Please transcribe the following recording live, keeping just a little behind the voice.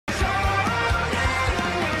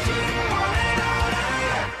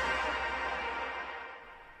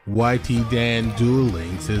YTDan Duel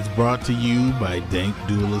Links is brought to you by dank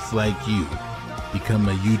duelists like you. Become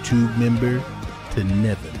a YouTube member to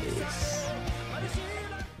never miss.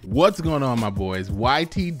 What's going on, my boys?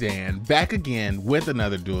 YTDan back again with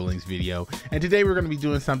another Duel Links video, and today we're going to be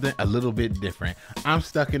doing something a little bit different. I'm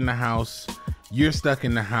stuck in the house, you're stuck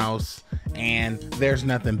in the house, and there's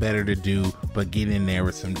nothing better to do but get in there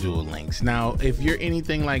with some Duel Links. Now, if you're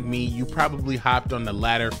anything like me, you probably hopped on the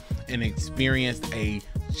ladder and experienced a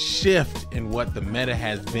shift in what the meta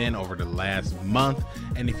has been over the last month.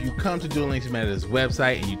 And if you come to Duel Links Meta's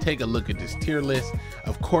website and you take a look at this tier list,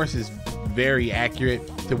 of course it's very accurate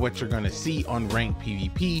to what you're going to see on ranked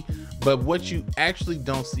PvP, but what you actually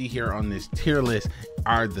don't see here on this tier list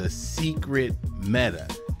are the secret meta.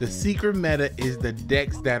 The secret meta is the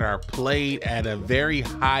decks that are played at a very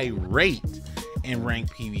high rate in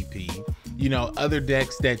ranked PvP. You know, other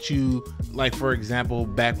decks that you like, for example,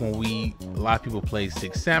 back when a lot of people played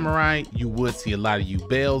Six Samurai, you would see a lot of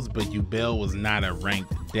Ubels, but Ubel was not a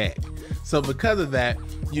ranked deck. So because of that,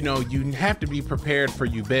 you know, you have to be prepared for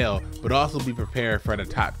Ubel, but also be prepared for the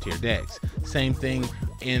top tier decks. Same thing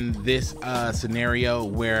in this scenario,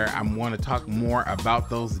 where I want to talk more about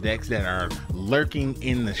those decks that are lurking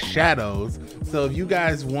in the shadows. So if you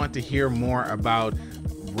guys want to hear more about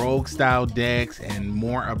rogue style decks and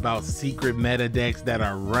more about secret meta decks that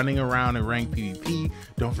are running around in ranked PvP,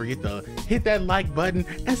 don't forget to hit that like button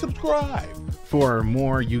and subscribe for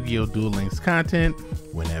more Yu-Gi-Oh! Duel Links content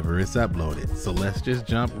whenever it's uploaded. So let's just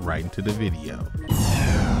jump right into the video.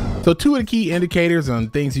 So two of the key indicators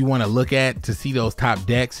on things you want to look at to see those top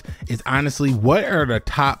decks is honestly, what are the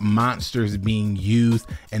top monsters being used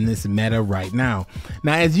in this meta right now?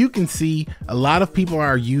 Now, as you can see, a lot of people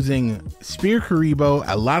are using Spear Karibo,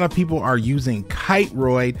 a lot of people are using Kite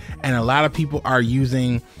Royd, and a lot of people are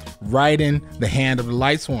using Raiden, the Hand of the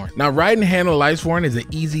Lightsworn. Now, Raiden, the Hand of the Lightsworn is an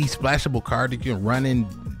easy splashable card that you can run in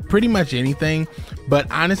pretty much anything,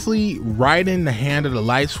 but honestly, Raiden, the Hand of the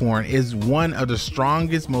Lightsworn is one of the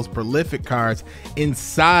strongest, most prolific cards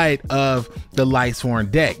inside of the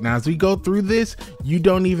Lightsworn deck. Now, as we go through this, you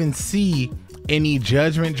don't even see any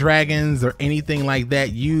Judgment Dragons or anything like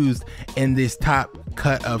that used in this top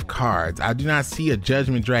cut of cards. I do not see a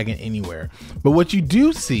Judgment Dragon anywhere, but what you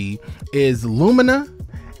do see is Lumina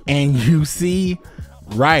and you see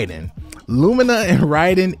Raiden. Lumina and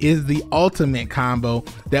Raiden is the ultimate combo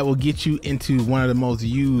that will get you into one of the most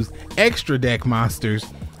used extra deck monsters,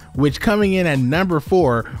 which coming in at number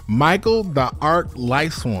 4, Michael the Arc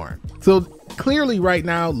Lightsworn. So clearly right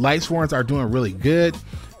now, Lightsworns are doing really good.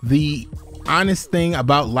 The honest thing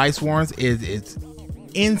about Lightsworns is it's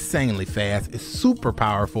insanely fast. It's super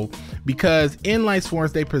powerful because in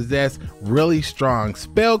Lightsworns they possess really strong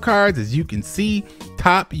spell cards. As you can see,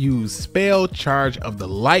 top use spell Charge of the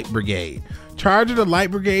Light Brigade. Charge of the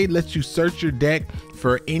Light Brigade lets you search your deck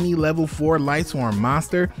for any level 4 Lightsworn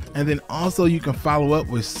monster, and then also you can follow up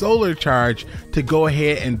with Solar Charge to go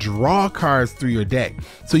ahead and draw cards through your deck.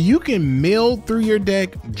 So you can mill through your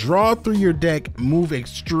deck, draw through your deck, move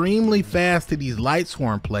extremely fast to these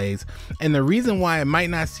Lightsworn plays. And the reason why I might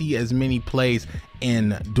not see as many plays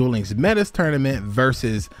in Duel Links Meta's tournament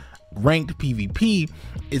versus ranked PvP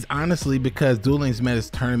is honestly because Duel Links Meta's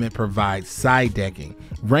tournament provides side decking.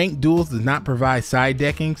 Ranked duels does not provide side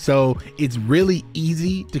decking, so it's really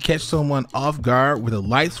easy to catch someone off guard with a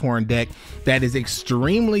Lightsworn deck that is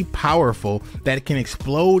extremely powerful, that can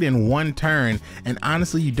explode in one turn. And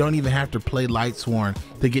honestly, you don't even have to play Lightsworn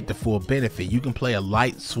to get the full benefit. You can play a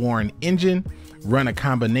Lightsworn engine, run a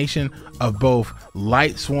combination of both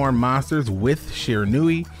Lightsworn monsters with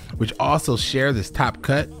Shiranui, which also shares its top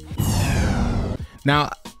cut.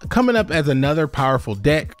 Now, coming up as another powerful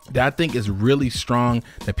deck that I think is really strong,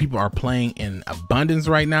 that people are playing in abundance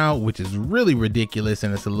right now, which is really ridiculous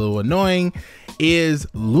and it's a little annoying, is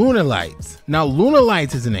Lunar Lights. Now, Lunar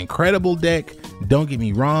Lights is an incredible deck. Don't get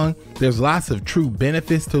me wrong. There's lots of true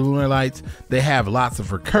benefits to Lunar Lights. They have lots of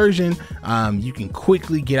recursion. You can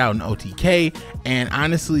quickly get out an OTK. And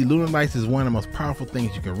honestly, Lunar Lights is one of the most powerful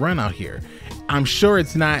things you can run out here. I'm sure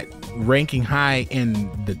it's not ranking high in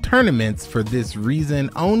the tournaments for this reason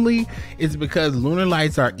only. It's because Lunar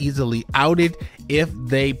Lights are easily outed if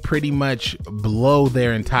they pretty much blow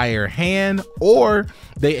their entire hand or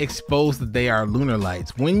they expose that they are Lunar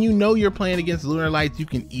Lights. When you know you're playing against Lunar Lights, you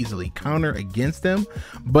can easily counter against them.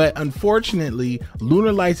 But unfortunately,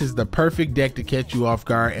 Lunar Lights is the perfect deck to catch you off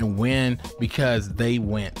guard and win because they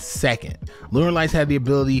went second. Lunar Lights have the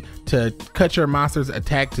ability to cut your monster's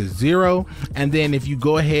attack to 0. And then if you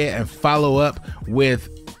go ahead and follow up with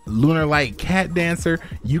Lunar Light Cat Dancer,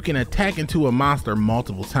 you can attack into a monster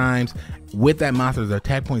multiple times with that monster's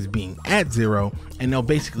attack points being at 0, and they'll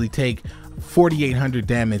basically take 4,800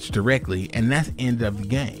 damage directly, and that's end of the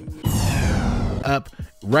game. Up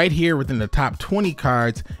right here within the top 20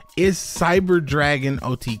 cards is Cyber Dragon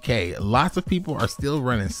OTK. Lots of people are still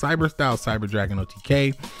running Cyber style Cyber Dragon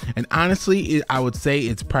OTK, and honestly I would say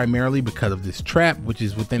it's primarily because of this trap, which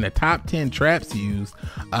is within the top 10 traps used.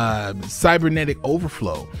 Cybernetic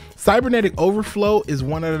Overflow. Cybernetic Overflow is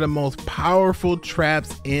one of the most powerful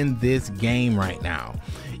traps in this game right now.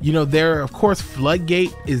 You know, there of course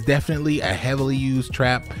Floodgate is definitely a heavily used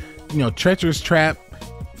trap. You know, Treacherous Trap,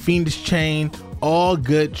 Fiendish Chain, all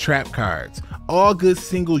good trap cards, all good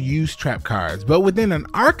single-use trap cards. But within an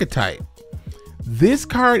archetype, this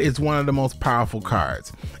card is one of the most powerful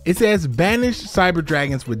cards. It says banish cyber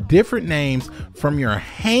dragons with different names from your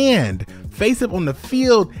hand face up on the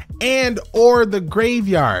field and or the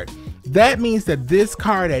graveyard. That means that this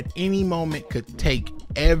card at any moment could take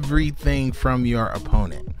everything from your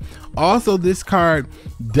opponent. Also, this card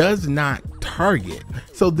does not target,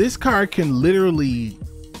 so this card can literally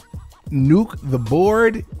nuke the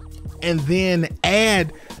board and then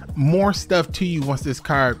add more stuff to you once this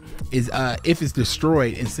card is if it's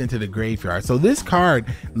destroyed and sent to the graveyard. So this card,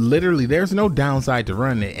 literally there's no downside to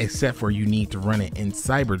running it except for you need to run it in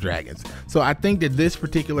Cyber Dragons. So I think that this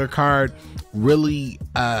particular card really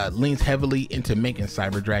leans heavily into making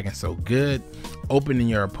Cyber Dragon so good, opening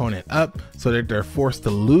your opponent up so that they're forced to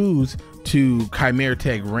lose to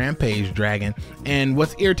Chimeratech Rampage Dragon. And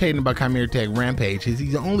what's irritating about Chimeratech Rampage is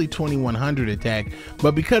he's only 2100 attack,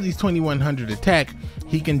 but because he's 2100 attack,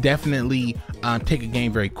 he can definitely take a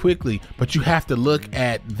game very quickly. But you have to look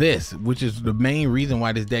at this, which is the main reason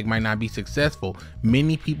why this deck might not be successful.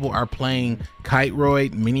 Many people are playing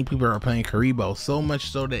Kiteroid, many people are playing Karibo, so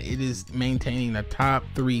much so that it is maintaining the top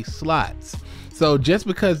 3 slots. So just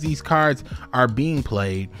because these cards are being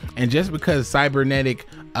played, and just because Cybernetic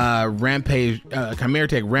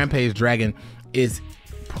Chimeratech Rampage Dragon is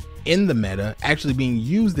in the meta, actually being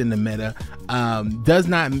used in the meta, does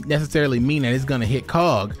not necessarily mean that it's going to hit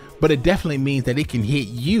Cog, but it definitely means that it can hit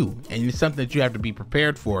you, and it's something that you have to be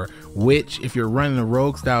prepared for, which if you're running a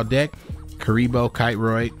rogue style deck, Karibo,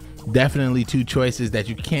 Kiteroid, definitely 2 choices that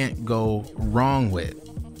you can't go wrong with.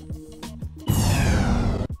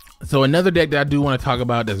 So another deck that I do want to talk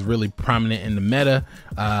about that's really prominent in the meta,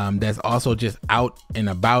 that's also just out and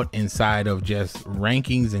about inside of just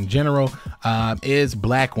rankings in general, is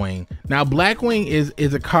Blackwing. Now Blackwing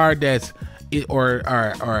is a card that's or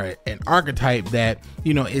an archetype that,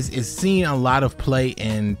 you know, is seeing a lot of play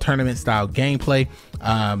in tournament style gameplay,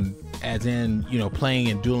 as in, you know, playing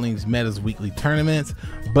in Duel Links Meta's weekly tournaments.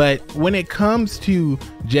 But when it comes to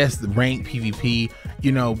just ranked PvP,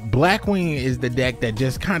 you know, Blackwing is the deck that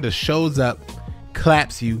just kind of shows up,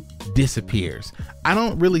 claps you, disappears. I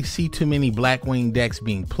don't really see too many Blackwing decks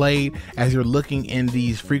being played. As you're looking in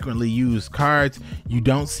these frequently used cards, you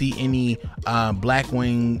don't see any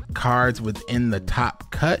Blackwing cards within the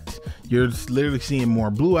top cut. You're just literally seeing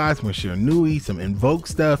more Blue Eyes, more Shiranui, some Invoke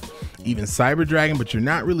stuff, even Cyber Dragon, but you're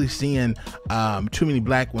not really seeing too many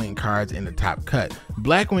Blackwing cards in the top cut.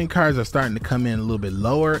 Blackwing cards are starting to come in a little bit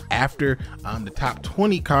lower after the top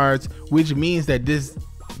 20 cards, which means that this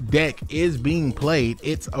deck is being played,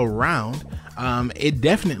 it's around. It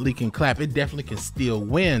definitely can clap, it definitely can steal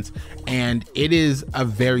wins, and it is a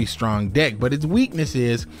very strong deck. But its weakness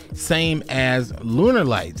is same as Lunar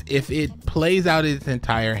Lights. If it plays out its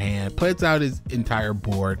entire hand, plays out its entire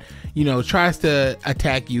board, you know, tries to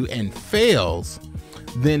attack you and fails,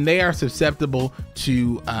 then they are susceptible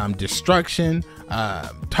to destruction,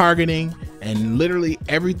 targeting, and literally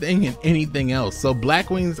everything and anything else. So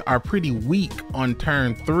Blackwings are pretty weak on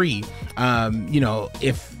turn 3, you know,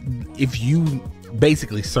 if you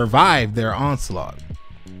basically survive their onslaught.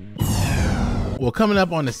 Well, coming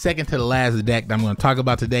up on the second to the last deck that I'm going to talk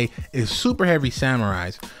about today is Super Heavy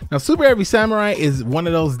Samurais. Now, Super Heavy Samurai is one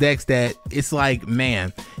of those decks that it's like,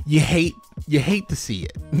 man, you hate to see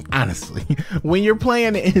it, honestly. When you're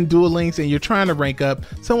playing in Duel Links and you're trying to rank up,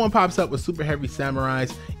 someone pops up with Super Heavy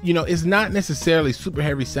Samurais. You know, it's not necessarily Super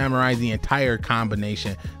Heavy Samurai, the entire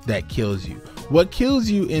combination, that kills you. What kills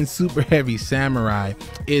you in Super Heavy Samurai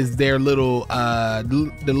is their little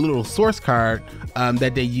the little source card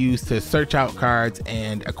that they use to search out cards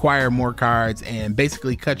and acquire more cards and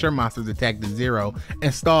basically cut your monster's attack to 0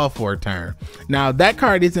 and stall for a turn. Now that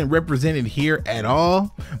card isn't represented here at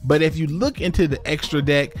all, but if you look look into the extra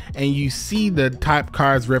deck and you see the type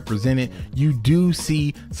cards represented, you do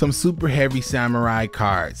see some super heavy samurai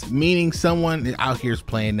cards, meaning someone out here is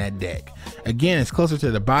playing that deck. Again, it's closer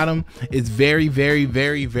to the bottom. It's very, very,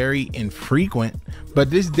 very, very infrequent, but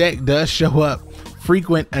this deck does show up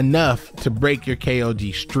frequent enough to break your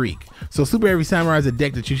KOG streak. So Super Heavy Samurai is a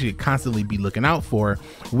deck that you should constantly be looking out for,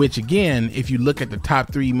 which again, if you look at the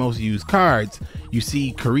top 3 most used cards, you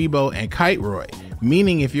see Kuriboh and Kiteroid,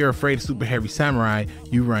 meaning if you're afraid of Super Heavy Samurai,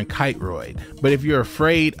 you run Kiteroid. But if you're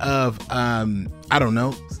afraid of, I don't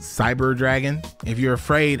know, Cyber Dragon, if you're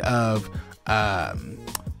afraid of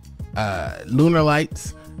Lunar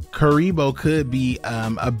Lights, Kuriboh could be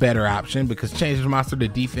a better option, because changes monster to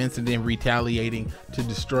defense and then retaliating to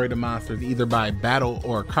destroy the monsters either by battle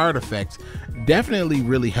or card effects definitely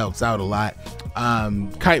really helps out a lot.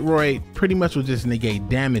 Kiteroid pretty much will just negate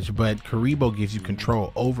damage, but Kuriboh gives you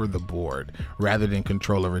control over the board rather than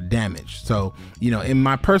control over damage. So, you know, in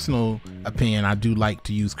my personal opinion, I do like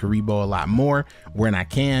to use Kuriboh a lot more when I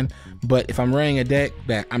can, but if I'm running a deck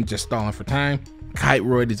that I'm just stalling for time,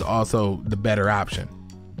 Kiteroid is also the better option.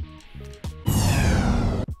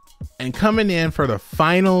 And coming in for the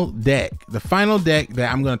final deck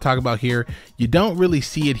that I'm going to talk about here, you don't really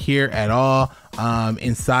see it here at all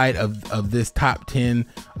inside of this top 10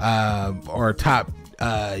 or top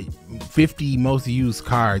 50 most used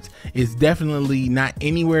cards. Is definitely not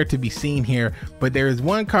anywhere to be seen here, but there is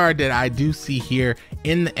one card that I do see here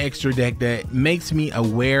in the extra deck that makes me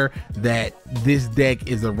aware that this deck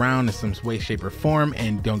is around in some way, shape, or form.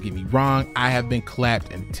 And don't get me wrong, I have been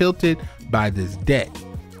clapped and tilted by this deck.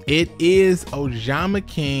 It is Ojama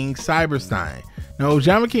King Cyberstein. Now,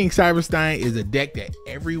 Ojama King Cyberstein is a deck that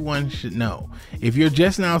everyone should know. If you're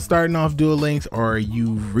just now starting off Duel Links or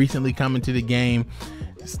you've recently come into the game,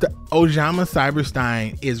 Ojama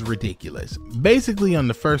Cyberstein is ridiculous. Basically, on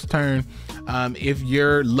the first turn, if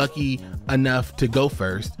you're lucky enough to go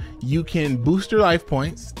first, you can boost your life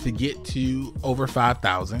points to get to over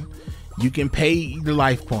 5,000. You can pay the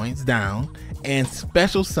life points down and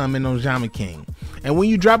special summon Ojama King. And when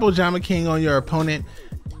you drop Ojama King on your opponent,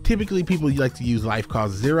 typically people like to use life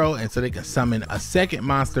cost 0, and so they can summon a second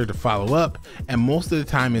monster to follow up, and most of the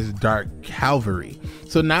time is Dark Cavalry.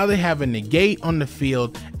 So now they have a negate on the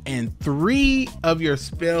field, and 3 of your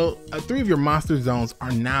monster zones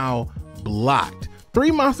are now blocked.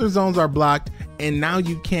 3 monster zones are blocked, and now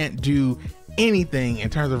you can't do anything in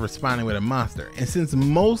terms of responding with a monster. And since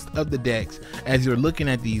most of the decks, as you're looking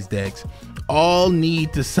at these decks, all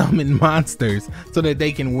need to summon monsters so that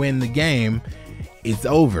they can win the game, it's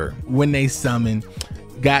over when they summon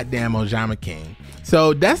goddamn Ojama King.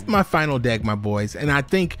 So that's my final deck, my boys, and I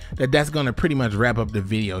think that that's going to pretty much wrap up the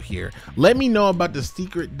video here. Let me know about the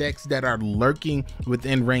secret decks that are lurking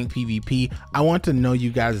within ranked PvP. I want to know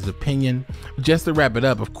you guys' opinion. Just to wrap it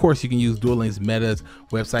up, of course, you can use Duel Links Meta's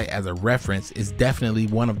website as a reference. It's definitely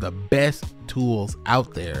one of the best tools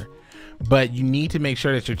out there, but you need to make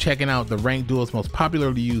sure that you're checking out the ranked duels most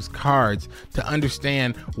popularly used cards to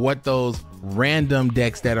understand what those random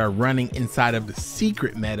decks that are running inside of the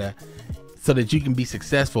secret meta, so that you can be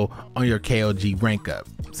successful on your KOG rank up.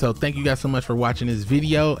 So thank you guys so much for watching this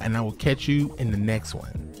video, and I will catch you in the next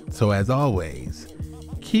one. So as always,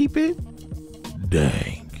 keep it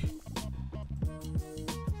dang.